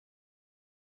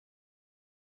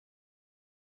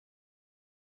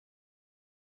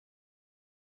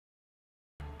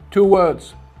Two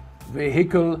words: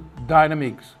 vehicle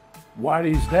dynamics. What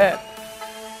is that?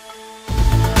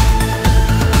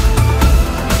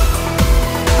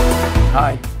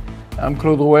 Hi, I'm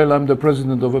Claude Rouelle. I'm the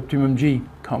president of OptimumG,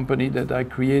 company that I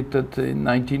created in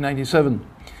 1997.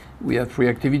 We have three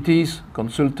activities: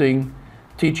 consulting,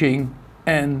 teaching,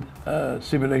 and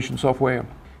simulation software.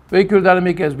 Vehicle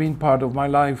dynamics has been part of my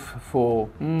life for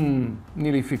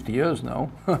nearly 50 years now.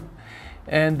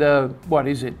 And what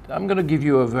is it? I'm going to give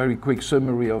you a very quick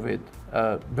summary of it,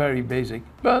 very basic,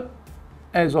 but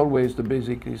as always, the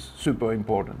basic is super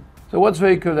important. So what's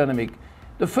vehicle dynamics?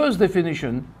 The first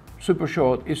definition, super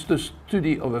short, is the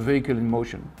study of a vehicle in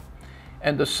motion.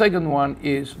 And the second one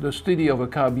is the study of a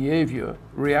car behavior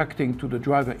reacting to the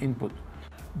driver input.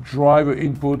 Driver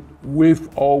input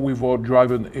with or without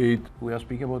driver aid. We are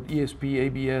speaking about ESP,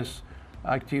 ABS,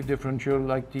 active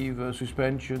differential, active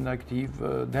suspension,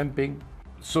 active damping.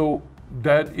 So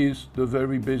that is the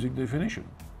very basic definition.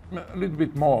 A little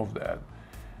bit more of that.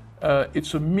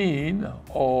 It's a mean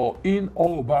or in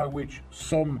or by which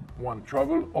someone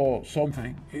travels or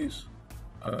something is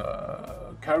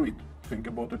carried. Think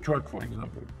about a truck, for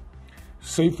example.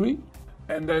 Safely,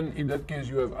 and then in that case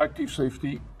you have active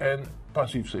safety and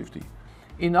passive safety.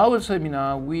 In our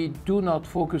seminar, we do not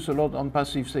focus a lot on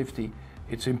passive safety.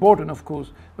 It's important, of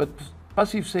course, but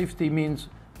passive safety means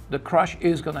the crash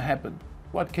is going to happen.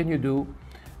 What can you do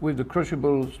with the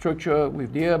crushable structure,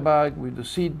 with the airbag, with the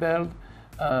seat belt,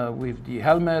 with the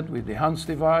helmet, with the HANS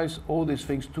device, all these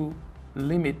things to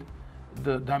limit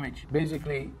the damage.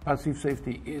 Basically, passive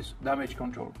safety is damage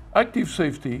control. Active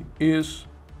safety is,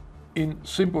 in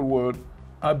simple word,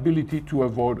 ability to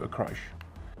avoid a crash.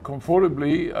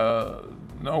 Comfortably,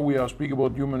 now we are speaking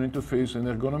about human interface and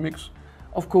ergonomics.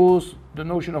 Of course, the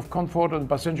notion of comfort on a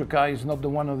passenger car is not the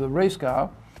one of the race car,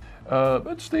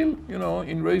 but still, you know,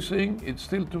 in racing, it's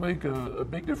still to make a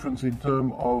big difference in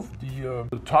terms of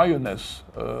the tiredness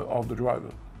of the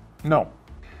driver. Now,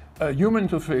 human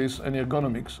interface and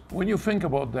ergonomics, when you think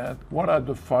about that, what are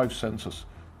the five senses?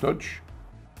 Touch,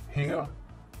 hear,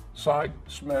 sight,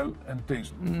 smell, and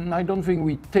taste. I don't think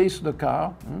we taste the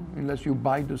car unless you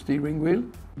bite the steering wheel.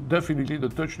 Definitely the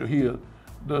touch, the hear,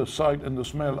 the sight, and the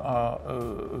smell are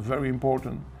very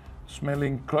important.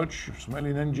 Smelling clutch,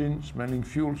 smelling engine, smelling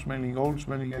fuel, smelling oil,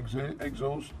 smelling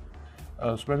exhaust,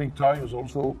 smelling tires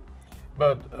also.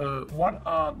 But what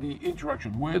are the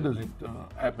interactions? Where does it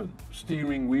happen?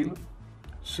 Steering wheel,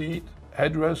 seat,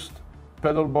 headrest,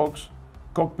 pedal box,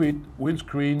 cockpit,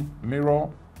 windscreen, mirror.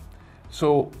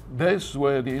 So that's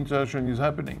where the interaction is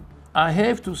happening. I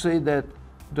have to say that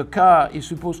the car is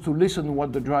supposed to listen to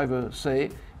what the driver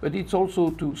say, but it's also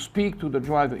to speak to the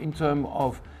driver in terms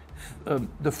of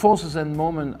the forces and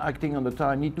moment acting on the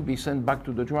tire need to be sent back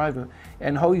to the driver,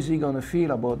 and how is he going to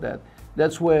feel about that?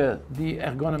 That's where the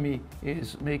ergonomy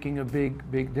is making a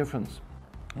big difference.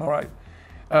 All right.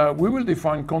 We will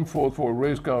define comfort for a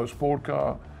race car, a sport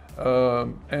car,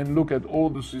 and look at all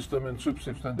the system and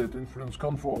subsystems that influence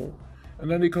comfort.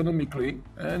 And then economically,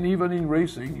 and even in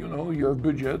racing, you know, you have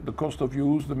budget, the cost of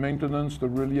use, the maintenance, the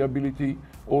reliability,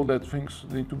 all that things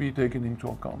need to be taken into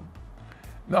account.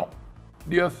 Now,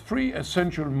 there are three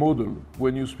essential models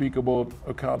when you speak about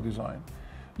a car design.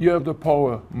 You have the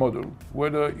power model,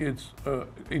 whether it's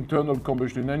internal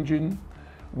combustion engine,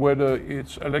 whether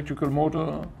it's electrical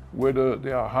motor, whether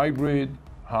they are hybrid,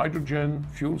 hydrogen,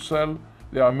 fuel cell,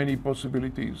 there are many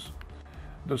possibilities.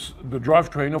 The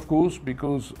drivetrain, of course,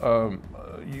 because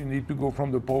you need to go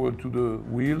from the power to the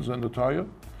wheels and the tire.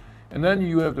 And then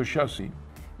you have the chassis.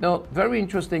 Now, very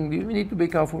interesting, you need to be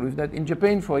careful with that. In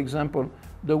Japan, for example,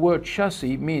 the word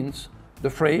chassis means the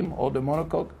frame or the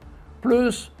monocoque,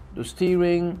 plus the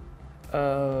steering,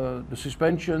 the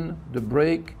suspension, the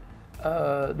brake,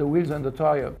 the wheels and the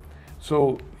tire.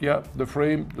 So, yeah, the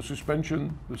frame, the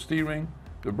suspension, the steering,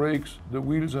 the brakes, the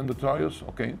wheels and the tires,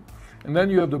 okay. And then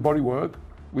you have the bodywork,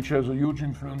 which has a huge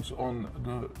influence on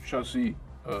the chassis,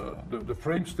 the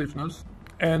frame stiffness,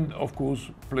 and of course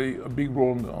play a big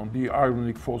role on the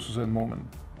aerodynamic forces and moment,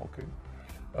 okay,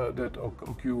 that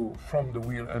occur from the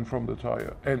wheel and from the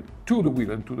tire, and to the wheel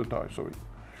and to the tire, sorry.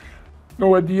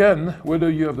 Now at the end, whether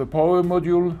you have the power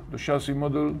module, the chassis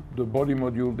module, the body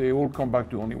module, they all come back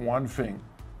to only one thing,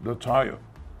 the tire.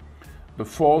 The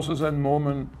forces and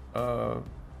moment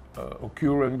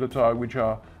occurring in the tire, which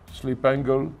are slip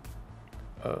angle,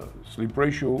 slip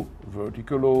ratio,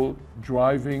 vertical load,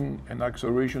 driving and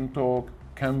acceleration torque,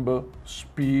 camber,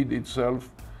 speed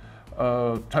itself,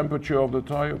 temperature of the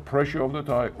tire, pressure of the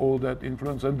tire, all that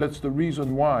influence. And that's the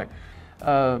reason why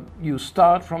you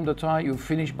start from the tire, you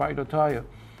finish by the tire.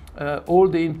 All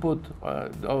the input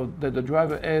that the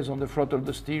driver has on the throttle,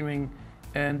 the steering,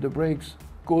 and the brakes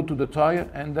go to the tire,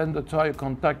 and then the tire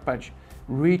contact patch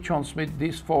retransmit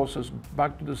these forces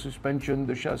back to the suspension,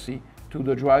 the chassis, to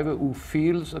the driver who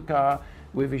feels the car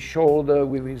with his shoulder,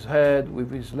 with his head,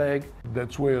 with his leg.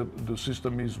 That's where the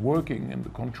system is working and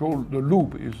the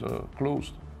loop is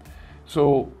closed.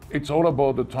 So it's all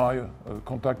about the tire,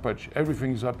 contact patch,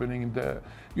 everything is happening in there.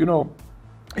 You know,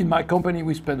 in my company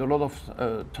we spend a lot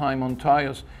of time on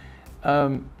tires.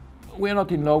 We're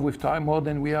not in love with tire more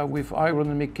than we are with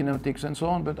aerodynamic kinematics and so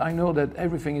on, but I know that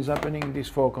everything is happening in these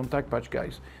 4 contact patch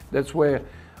guys. That's where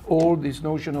all this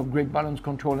notion of great balance,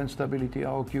 control and stability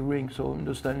are occurring, so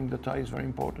understanding the tire is very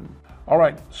important. All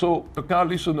right, so the car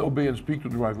listen, obey and speak to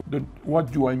the driver.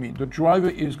 What do I mean? The driver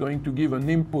is going to give an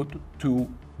input to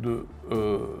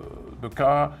the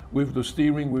car with the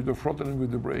steering, with the throttle and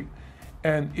with the brake.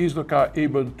 And is the car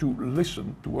able to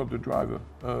listen to what the driver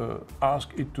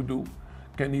asks it to do?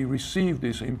 Can he receive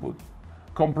this input?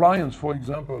 Compliance, for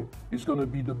example, is going to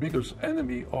be the biggest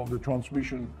enemy of the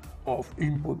transmission of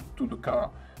input to the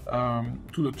car,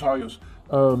 to the tires.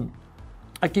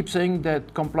 I keep saying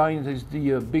that compliance is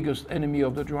the biggest enemy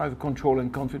of the driver, control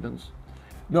and confidence.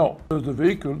 No, the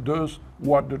vehicle does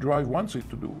what the driver wants it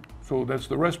to do. So that's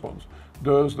the response.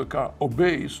 Does the car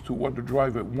obeys to what the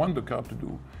driver wants the car to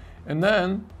do? And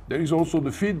then there is also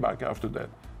the feedback after that.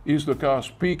 Is the car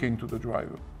speaking to the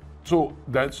driver? So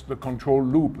that's the control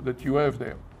loop that you have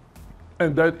there.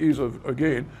 And that is,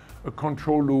 again, a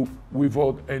control loop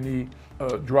without any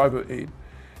driver aid.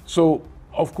 So,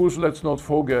 of course, let's not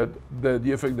forget that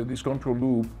the effect that this control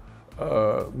loop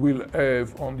will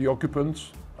have on the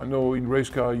occupants. I know in race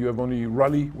car you have only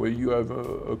rally, where you have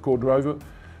a co-driver,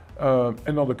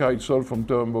 and on the car itself in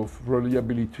terms of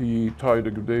reliability, tire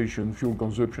degradation, fuel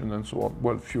consumption, and so on.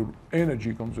 Well, fuel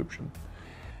energy consumption.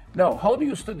 Now, how do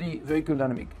you study vehicle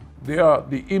dynamic? They are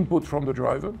the input from the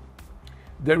driver.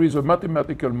 There is a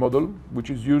mathematical model, which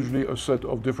is usually a set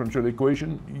of differential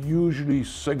equations, usually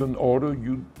second order.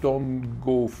 You don't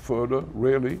go further,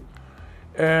 rarely.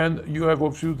 And you have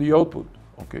obviously the output,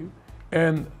 okay?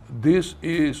 And this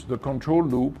is the control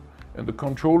loop, and the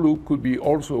control loop could be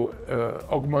also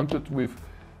augmented with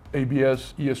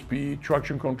ABS, ESP,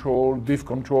 traction control, diff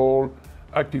control,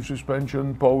 active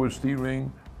suspension, power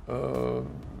steering,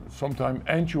 sometimes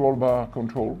anti-roll bar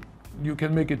control. You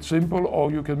can make it simple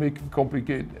or you can make it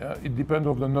complicated. It depends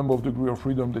on the number of degrees of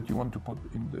freedom that you want to put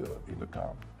in the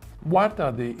car. What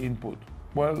are the input?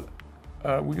 Well,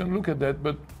 we can look at that,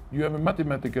 but you have a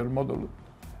mathematical model,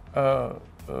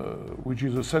 which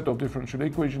is a set of differential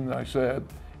equations, I said,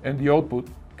 and the output,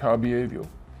 car behavior.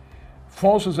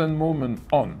 Forces and moment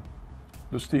on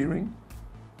the steering,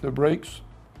 the brakes,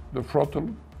 the throttle,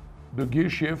 the gear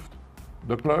shift,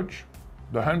 the clutch,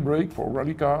 the handbrake for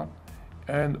rally car,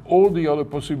 and all the other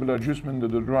possible adjustments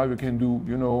that the driver can do.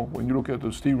 You know, when you look at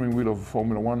the steering wheel of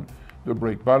Formula One, the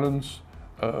brake balance,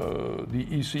 the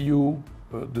ECU,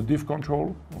 the diff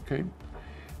control, okay?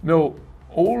 Now,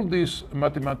 all these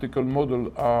mathematical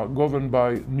models are governed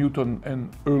by Newton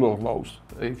and Euler laws.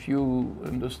 If you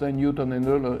understand Newton and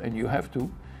Euler, and you have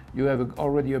to, you have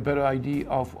already a better idea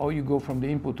of how you go from the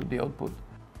input to the output.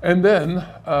 And then,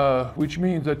 which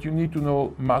means that you need to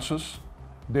know masses,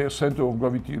 their center of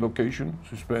gravity location,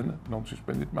 suspended,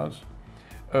 non-suspended mass,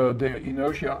 their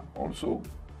inertia also,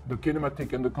 the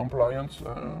kinematic and the compliance.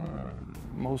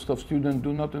 Most of students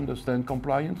do not understand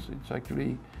compliance. It's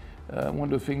actually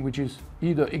one of the things which is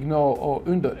either ignored or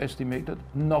underestimated.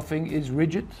 Nothing is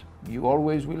rigid. You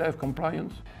always will have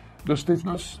compliance. The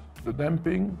stiffness, the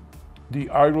damping, the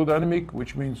aerodynamic,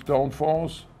 which means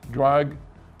downforce, drag,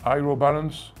 aero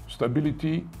balance,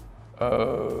 stability,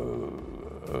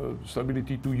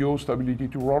 stability to yaw, stability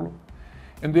to roll.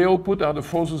 And the output are the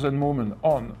forces and moment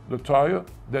on the tire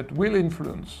that will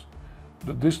influence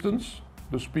the distance,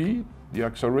 the speed, the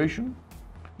acceleration,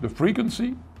 the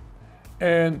frequency,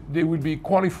 and they will be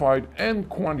qualified and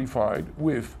quantified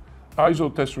with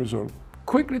ISO test result.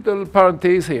 Quick little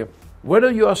parenthesis here.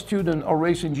 Whether you are a student or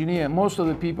race engineer, most of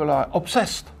the people are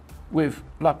obsessed with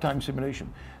lap time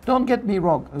simulation. Don't get me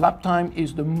wrong, lap time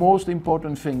is the most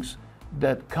important things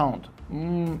that count.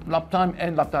 Lap time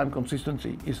and lap time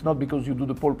consistency. It's not because you do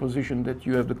the pole position that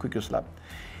you have the quickest lap.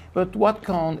 But what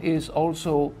counts is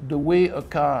also the way a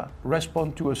car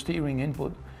responds to a steering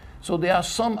input. So there are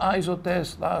some ISO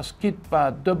tests, skid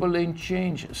pad, double lane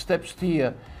change, step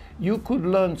steer. You could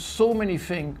learn so many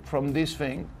things from this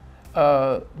thing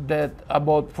that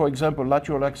about, for example,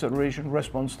 lateral acceleration,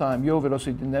 response time, yaw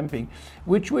velocity damping,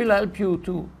 which will help you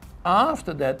to,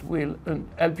 after that, will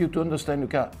help you to understand the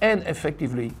car and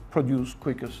effectively produce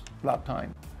quickest lap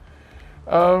time.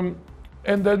 And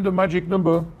then the magic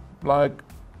number, like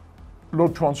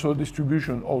load transfer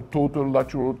distribution or total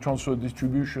lateral transfer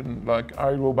distribution, like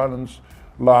aero balance,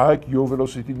 like yaw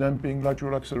velocity damping,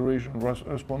 lateral acceleration,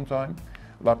 response time,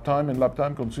 lap time and lap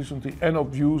time consistency, and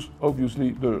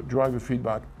obviously the driver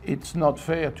feedback. It's not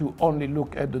fair to only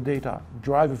look at the data.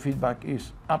 Driver feedback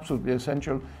is absolutely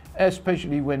essential,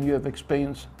 especially when you have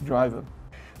experienced driver.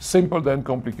 Simple then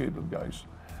complicated, guys.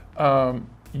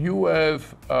 You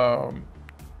have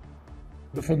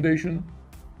the foundation,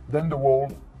 then the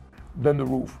wall, then the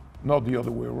roof, not the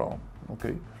other way around,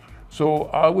 okay? So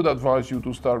I would advise you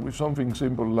to start with something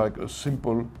simple, like a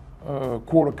simple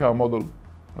quarter car model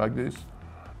like this,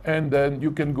 and then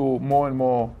you can go more and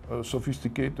more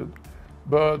sophisticated.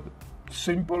 But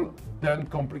simple, then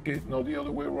complicate, not the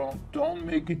other way around. Don't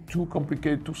make it too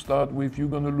complicated to start with, you're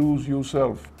gonna lose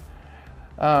yourself.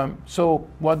 So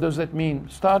what does that mean?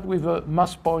 Start with a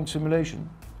mass point simulation,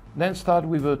 then start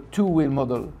with a two-wheel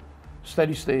model,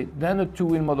 steady state, then a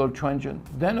two-wheel model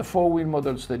transient, then a four-wheel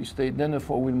model steady state, then a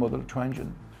four-wheel model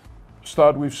transient.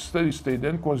 Start with steady state,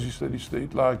 then quasi-steady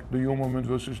state, like the yaw moment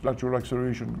versus lateral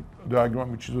acceleration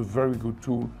diagram, which is a very good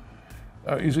tool.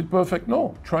 Is it perfect?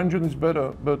 No, transient is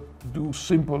better, but do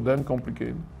simple, then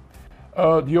complicate.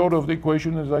 The order of the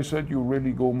equation, as I said, you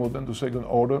really go more than the second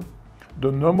order.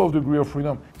 The number of degree of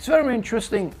freedom. It's very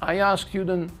interesting. I ask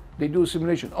students, they do a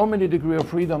simulation, how many degree of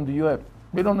freedom do you have?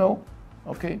 They don't know,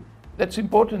 okay? That's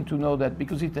important to know that,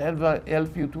 because it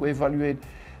helps you to evaluate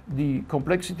the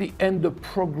complexity and the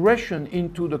progression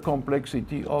into the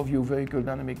complexity of your vehicle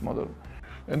dynamic model.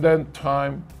 And then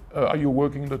time, are you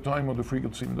working the time or the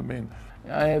frequency in the main?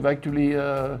 I have actually,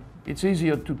 it's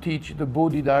easier to teach the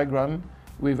body diagram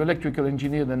with electrical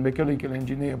engineer than mechanical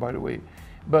engineer, by the way.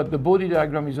 But the body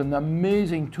diagram is an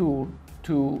amazing tool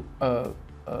to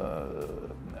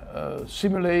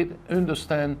simulate,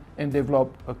 understand, and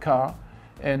develop a car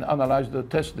and analyze the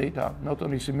test data, not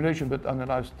only simulation, but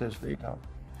analyze test data.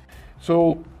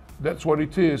 So that's what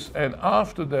it is. And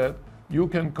after that, you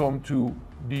can come to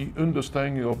the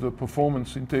understanding of the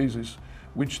performance synthesis,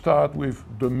 which start with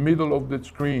the middle of the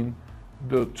screen,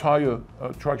 the tire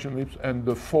traction lips, and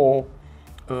the four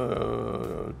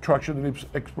traction lips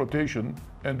exploitation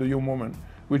and the yaw moment,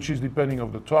 which is depending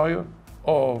of the tire,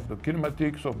 of the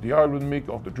kinematics, of the aerodynamic,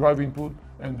 of the drive input,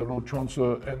 and the load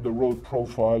transfer, and the road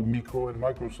profile, micro and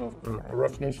micro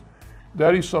roughness.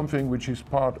 That is something which is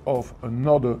part of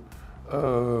another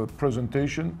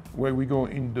presentation where we go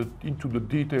into the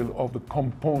detail of the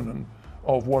component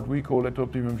of what we call at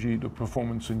OptimumG the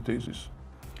performance synthesis.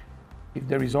 If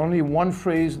there is only one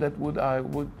phrase that I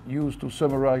would use to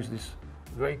summarize this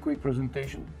very quick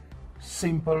presentation: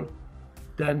 simple,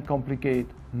 then complicate,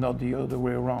 not the other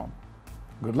way around.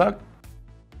 Good luck.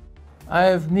 I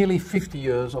have nearly 50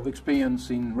 years of experience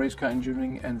in race car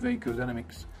engineering and vehicle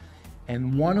dynamics.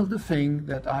 And one of the things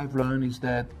that I've learned is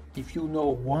that if you know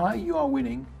why you are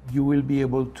winning, you will be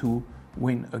able to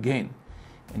win again.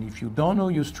 And if you don't know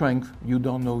your strength, you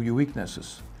don't know your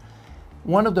weaknesses.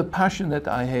 One of the passions that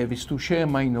I have is to share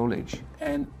my knowledge.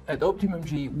 And at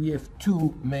OptimumG, we have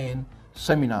two main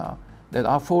seminars that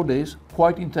are 4 days,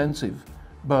 quite intensive,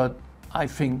 but I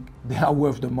think they are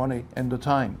worth the money and the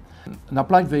time. An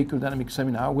applied vehicle dynamics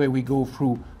seminar where we go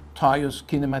through tires,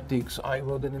 kinematics,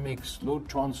 aerodynamics, load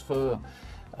transfer,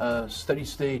 steady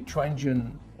state,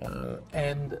 transient,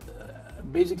 and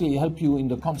basically help you in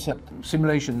the concept,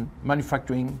 simulation,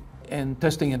 manufacturing, and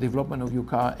testing and development of your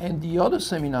car. And the other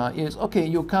seminar is, okay,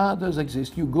 your car does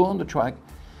exist, you go on the track,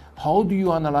 how do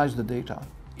you analyze the data?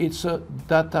 It's a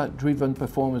data-driven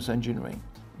performance engineering.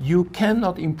 You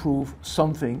cannot improve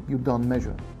something you don't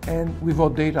measure. And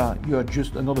without data, you are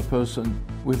just another person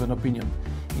with an opinion.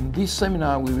 In this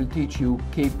seminar, we will teach you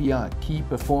KPI, key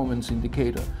performance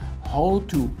indicator, how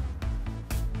to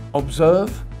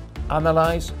observe,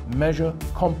 analyze, measure,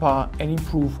 compare, and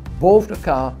improve both the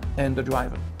car and the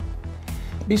driver.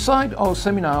 Beside our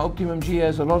seminar, OptimumG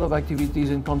has a lot of activities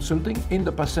in consulting in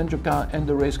the passenger car and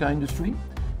the race car industry.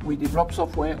 We develop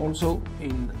software also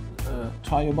in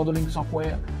tire modeling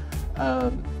software,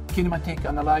 kinematic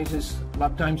analysis,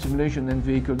 lap time simulation, and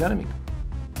vehicle dynamic.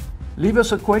 Leave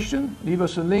us a question, leave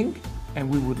us a link, and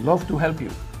we would love to help you.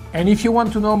 And if you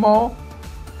want to know more,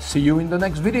 see you in the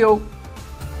next video.